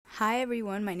Hi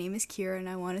everyone, my name is Kira and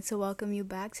I wanted to welcome you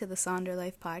back to the Sonder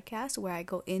Life podcast where I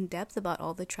go in depth about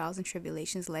all the trials and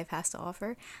tribulations life has to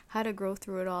offer, how to grow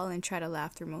through it all, and try to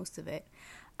laugh through most of it.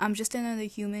 I'm just another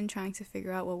human trying to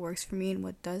figure out what works for me and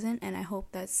what doesn't, and I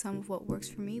hope that some of what works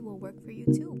for me will work for you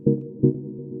too.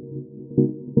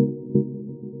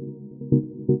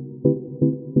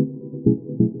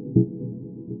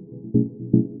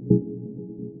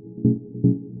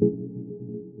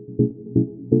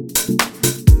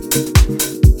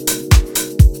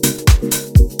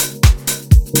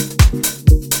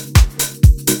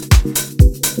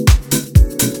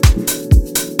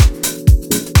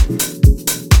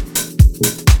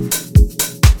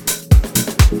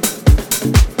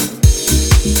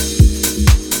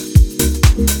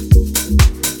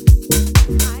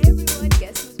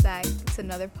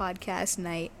 Podcast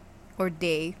night or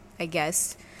day, I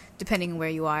guess, depending on where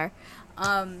you are.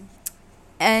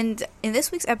 And in this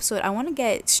week's episode, I want to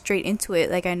get straight into it.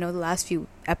 Like I know the last few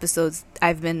episodes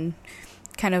I've been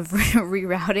kind of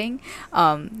rerouting.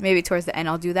 Maybe towards the end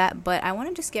I'll do that, but I want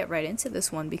to just get right into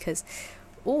this one because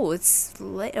it's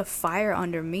lit a fire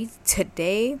under me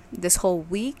today, this whole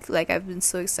week. Like I've been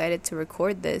so excited to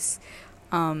record this.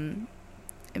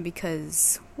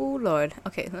 Because Lord.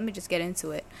 Okay, let me just get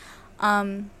into it.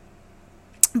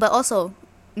 But also,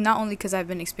 not only because I've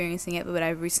been experiencing it, but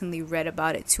I've recently read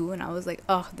about it too, and I was like,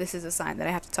 this is a sign that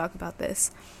I have to talk about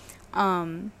this.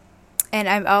 And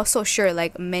I'm also sure,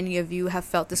 like, many of you have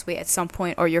felt this way at some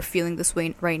point, or you're feeling this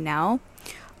way right now.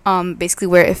 Basically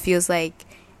where it feels like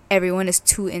everyone is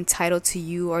too entitled to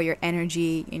you or your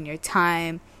energy and your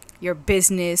time, your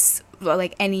business,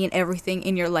 like any and everything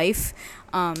in your life.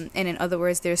 And in other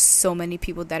words, there's so many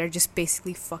people that are just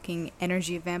basically fucking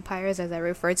energy vampires, as I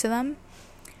refer to them.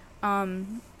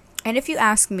 And if you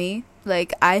ask me,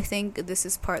 like, I think this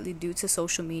is partly due to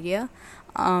social media,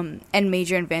 and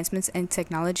major advancements in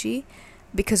technology,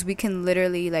 because we can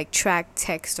literally, like, track,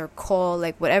 text, or call,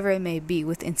 like, whatever it may be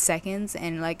within seconds,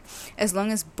 and, like, as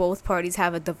long as both parties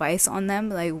have a device on them,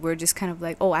 like, we're just kind of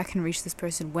like, I can reach this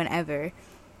person whenever,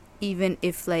 even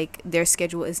if, like, their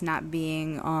schedule is not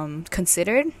being,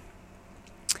 considered.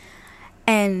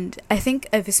 And I think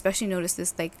I've especially noticed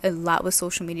this, like, a lot with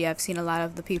social media. I've seen a lot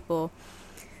of the people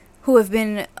who have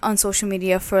been on social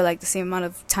media for, like, the same amount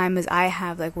of time as I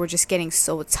have, like, we're just getting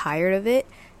so tired of it.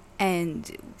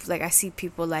 And, like, I see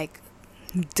people, like,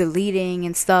 deleting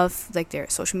and stuff, like, their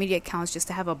social media accounts just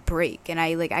to have a break. And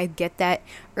I get that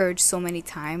urge so many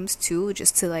times, too,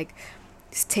 just to, like,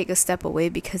 just take a step away,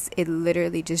 because it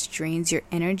literally just drains your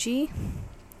energy.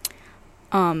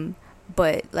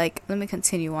 But, like, let me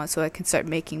continue on so I can start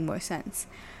making more sense.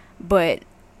 But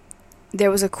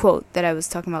there was a quote that I was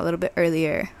talking about a little bit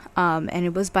earlier, and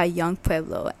it was by Young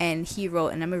Pueblo, and he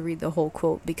wrote, and I'm going to read the whole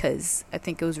quote because I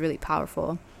think it was really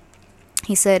powerful.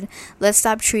 He said, "Let's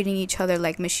stop treating each other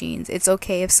like machines. It's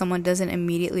okay if someone doesn't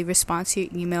immediately respond to your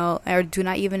email, or do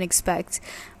not even expect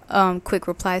quick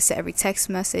replies to every text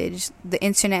message. The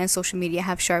internet and social media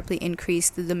have sharply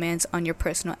increased the demands on your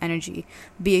personal energy.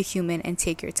 Be a human and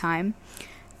take your time."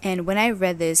 And when I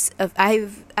read this,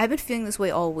 I've been feeling this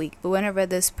way all week, but when I read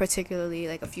this particularly,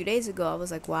 like, a few days ago, I was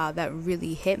like, wow, that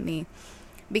really hit me.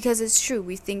 Because it's true,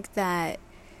 we think that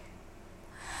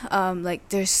like,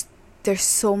 there's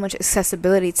so much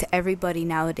accessibility to everybody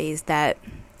nowadays that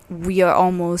we are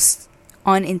almost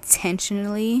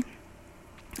unintentionally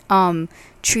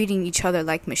treating each other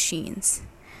like machines.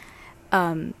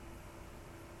 And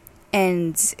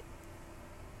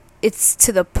it's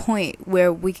to the point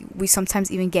where we sometimes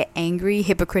even get angry,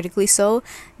 hypocritically so,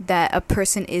 that a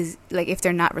person is, like, if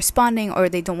they're not responding or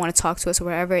they don't want to talk to us or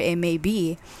whatever it may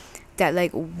be, that,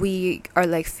 like, we are,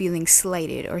 like, feeling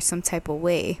slighted or some type of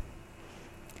way.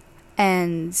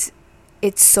 And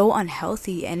it's so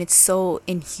unhealthy and it's so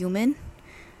inhuman.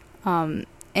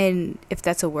 And if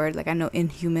that's a word, like, I know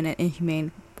inhuman and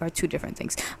inhumane are two different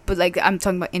things, but, like, I'm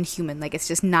talking about inhuman. Like, it's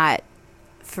just not,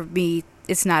 for me,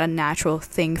 it's not a natural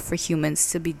thing for humans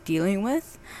to be dealing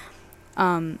with.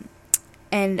 And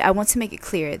I want to make it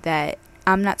clear that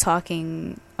I'm not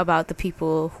talking about the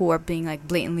people who are being, like,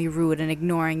 blatantly rude and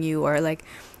ignoring you, or, like,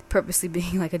 purposely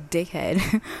being, like, a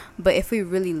dickhead. But if we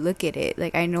really look at it,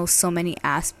 like, I know so many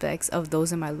aspects of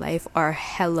those in my life are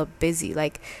hella busy.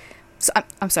 Like,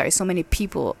 I'm sorry, so many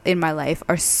people in my life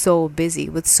are so busy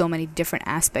with so many different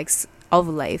aspects of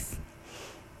life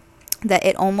that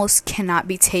it almost cannot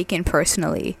be taken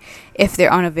personally if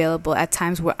they're unavailable at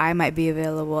times where I might be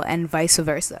available, and vice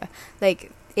versa.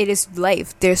 Like, it is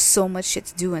life. There's so much shit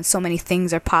to do and so many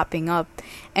things are popping up.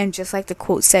 And just like the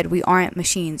quote said, we aren't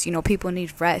machines. You know, people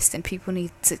need rest and people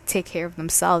need to take care of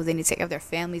themselves. They need to take care of their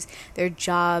families, their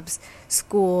jobs,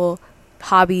 school,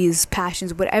 hobbies,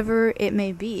 passions, whatever it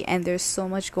may be. And there's so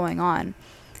much going on.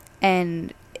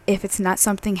 And if it's not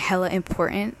something hella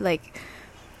important, like,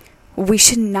 we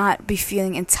should not be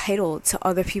feeling entitled to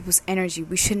other people's energy.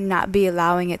 We should not be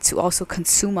allowing it to also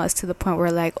consume us to the point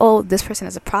where, like, oh, this person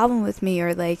has a problem with me,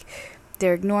 or like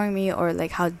they're ignoring me, or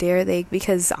like how dare they.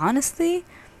 Because honestly,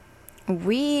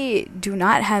 we do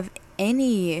not have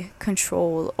any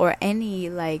control or any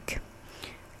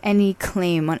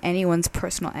claim on anyone's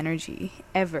personal energy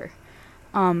ever.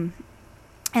 And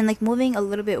like moving a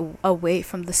little bit away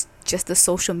from this, just the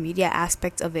social media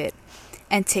aspect of it,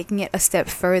 and taking it a step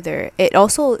further, it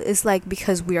also is like,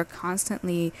 because we are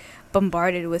constantly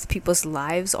bombarded with people's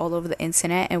lives all over the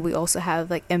internet, and we also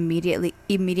have like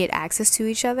immediate access to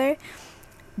each other,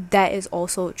 that is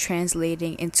also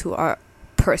translating into our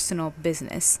personal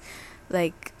business.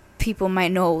 Like, people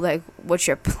might know like what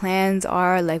your plans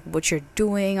are, like what you're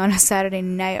doing on a Saturday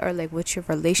night, or like what your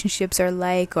relationships are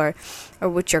like, or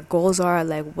what your goals are,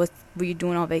 like what were you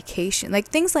doing on vacation, like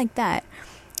things like that.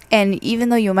 And even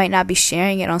though you might not be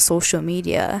sharing it on social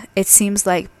media, it seems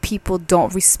like people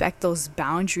don't respect those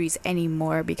boundaries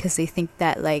anymore, because they think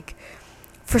that, like,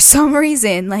 for some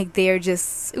reason, like, they are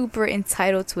just super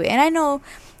entitled to it. And I know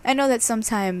that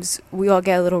sometimes we all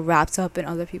get a little wrapped up in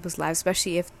other people's lives,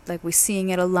 especially if like we're seeing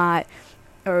it a lot,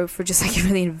 or if we're just like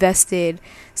really invested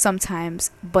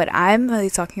sometimes. But I'm really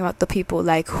talking about the people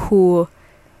like who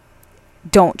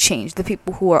don't change, the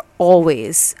people who are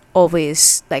always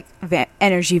like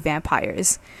energy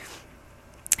vampires.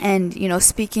 And, you know,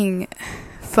 speaking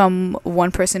from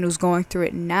one person who's going through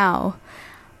it now,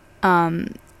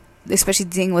 especially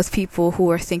dealing with people who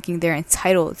are thinking they're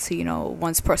entitled to, you know,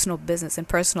 one's personal business and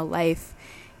personal life,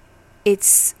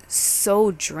 it's so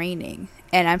draining.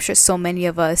 And I'm sure so many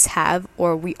of us have,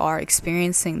 or we are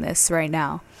experiencing this right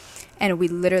now. And we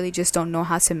literally just don't know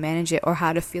how to manage it, or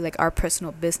how to feel like our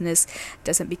personal business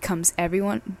doesn't become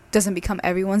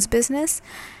everyone's business.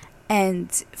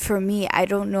 And for me, I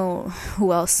don't know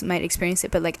who else might experience it,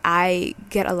 but like, I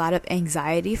get a lot of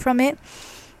anxiety from it,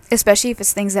 especially if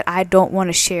it's things that I don't want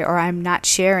to share, or I'm not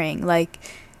sharing. Like,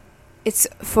 it's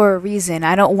for a reason.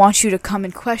 I don't want you to come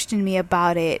and question me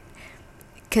about it,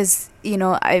 because, you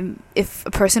know, if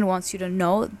a person wants you to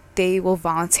know, they will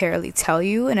voluntarily tell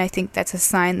you. And I think that's a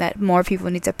sign that more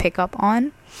people need to pick up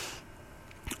on.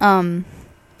 And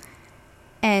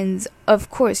of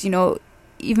course, you know,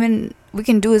 even we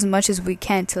can do as much as we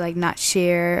can to like not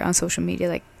share on social media,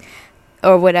 like,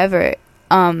 or whatever.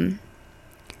 But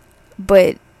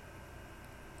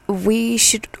we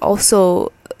should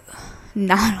also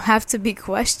not have to be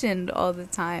questioned all the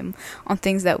time on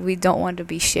things that we don't want to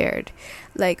be shared.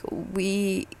 Like,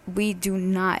 we do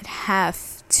not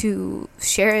have to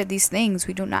share these things.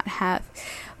 We don't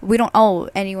owe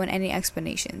anyone any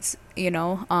explanations, you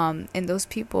know. And those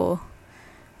people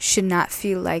should not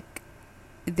feel like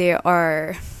they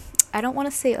are, I don't want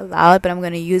to say allowed, but I'm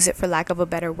going to use it for lack of a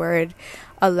better word,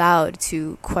 allowed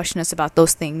to question us about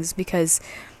those things. Because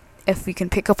if we can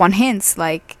pick up on hints,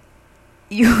 like,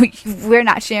 we're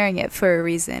not sharing it for a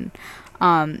reason,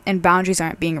 and boundaries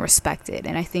aren't being respected.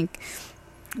 And I think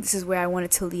this is where I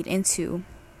wanted to lead into.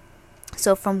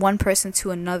 So from one person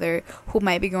to another who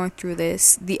might be going through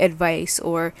this, the advice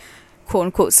or quote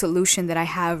unquote solution that I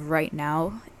have right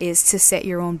now is to set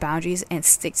your own boundaries and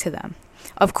stick to them.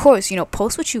 Of course, you know,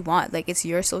 post what you want, like, it's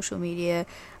your social media.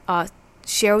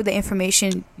 Share the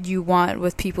information you want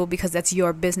with people, because that's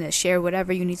your business. Share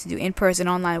whatever you need to do, in person,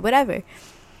 online, whatever.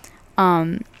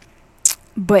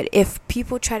 But if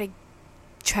people try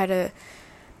to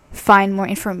find more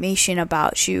information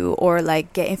about you, or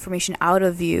like get information out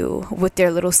of you with their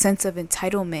little sense of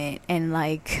entitlement and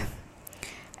like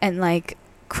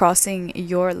crossing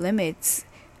your limits,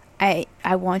 I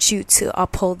want you to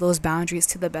uphold those boundaries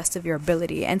to the best of your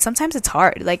ability. And sometimes it's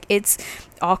hard, like, it's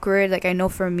awkward. Like, I know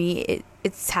for me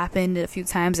it's happened a few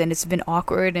times, and it's been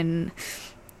awkward, and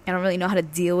I don't really know how to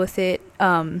deal with it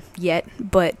yet.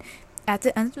 But at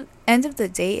the end of the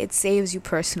day, it saves you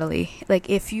personally. Like,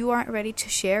 if you aren't ready to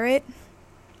share it,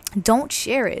 don't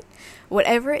share it,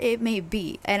 whatever it may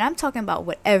be. And I'm talking about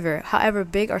whatever, however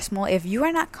big or small. If you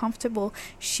are not comfortable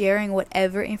sharing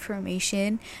whatever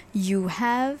information you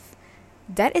have,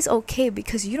 that is okay,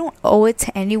 because you don't owe it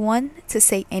to anyone to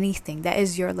say anything. That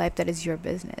is your life, that is your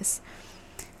business.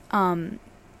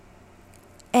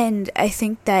 And I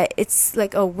think that it's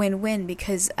like a win-win,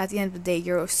 because at the end of the day,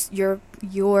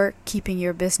 you're keeping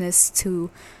your business to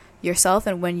yourself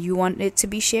and when you want it to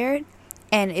be shared.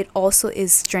 And it also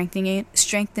is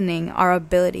strengthening our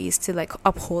abilities to like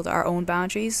uphold our own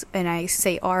boundaries. And I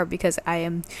say "are" because I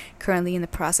am currently in the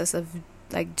process of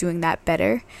like doing that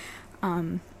better.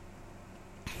 And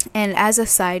as a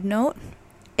side note,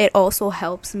 it also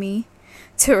helps me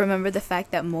to remember the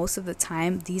fact that most of the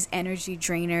time these energy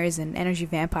drainers and energy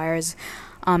vampires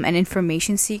and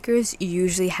information seekers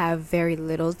usually have very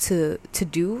little to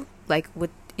do like with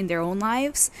in their own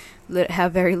lives,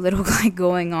 have very little like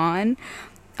going on,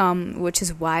 which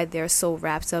is why they're so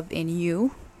wrapped up in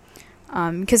you.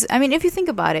 Because I mean, if you think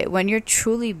about it, when you're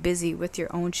truly busy with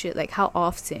your own shit, like how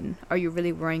often are you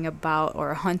really worrying about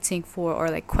or hunting for or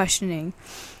like questioning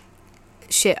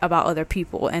shit about other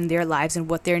people and their lives and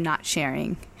what they're not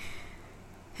sharing?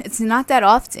 It's not that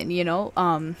often, you know.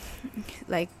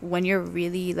 Like when you're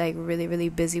really like really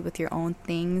busy with your own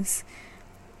things,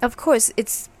 of course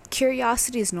it's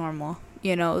curiosity is normal,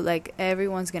 you know, like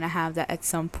everyone's gonna have that at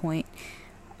some point.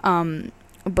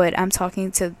 But I'm talking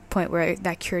to the point where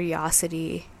that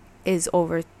curiosity is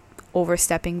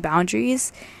overstepping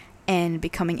boundaries and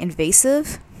becoming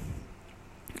invasive.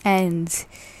 And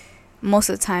most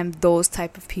of the time those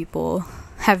type of people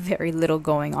have very little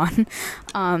going on.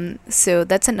 So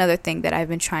that's another thing that I've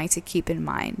been trying to keep in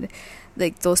mind.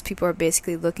 Like those people are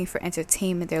basically looking for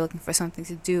entertainment, they're looking for something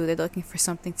to do, they're looking for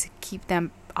something to keep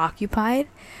them occupied.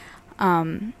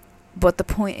 But the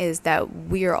point is that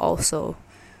we are also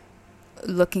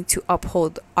looking to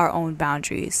uphold our own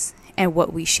boundaries and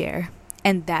what we share,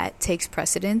 and that takes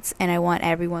precedence. And I want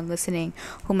everyone listening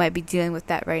who might be dealing with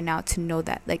that right now to know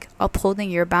that like upholding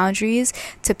your boundaries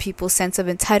to people's sense of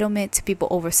entitlement, to people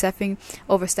overstepping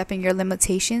your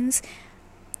limitations,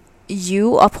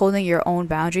 you upholding your own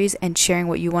boundaries and sharing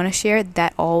what you want to share,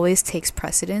 that always takes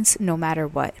precedence no matter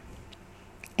what.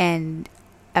 And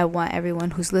I want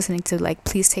everyone who's listening to like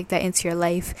please take that into your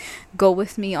life. Go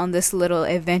with me on this little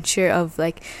adventure of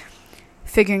like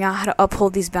figuring out how to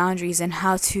uphold these boundaries and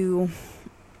how to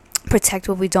protect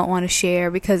what we don't want to share,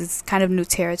 because it's kind of new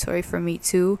territory for me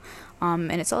too.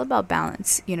 And it's all about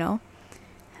balance, you know.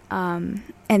 And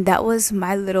that was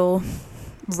my little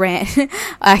rant.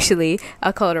 Actually,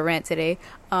 I'll call it a rant today,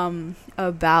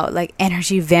 about like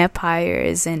energy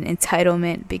vampires and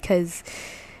entitlement, because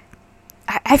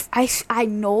I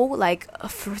know like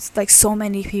for like so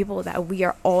many people that we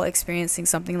are all experiencing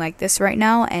something like this right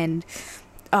now, and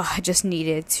I just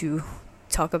needed to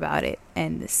talk about it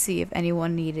and see if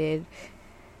anyone needed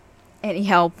any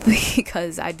help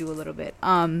because I do a little bit.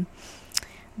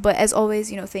 But as always,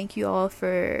 you know, thank you all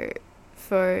for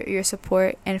your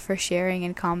support and for sharing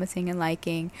and commenting and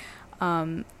liking.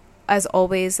 As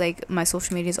always, like my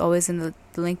social media is always in the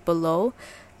link below.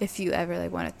 If you ever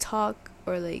like want to talk,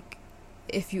 or like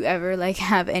if you ever like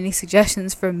have any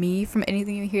suggestions for me from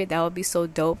anything you hear, that would be so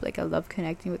dope. Like I love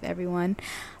connecting with everyone.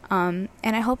 And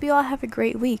I hope you all have a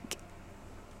great week.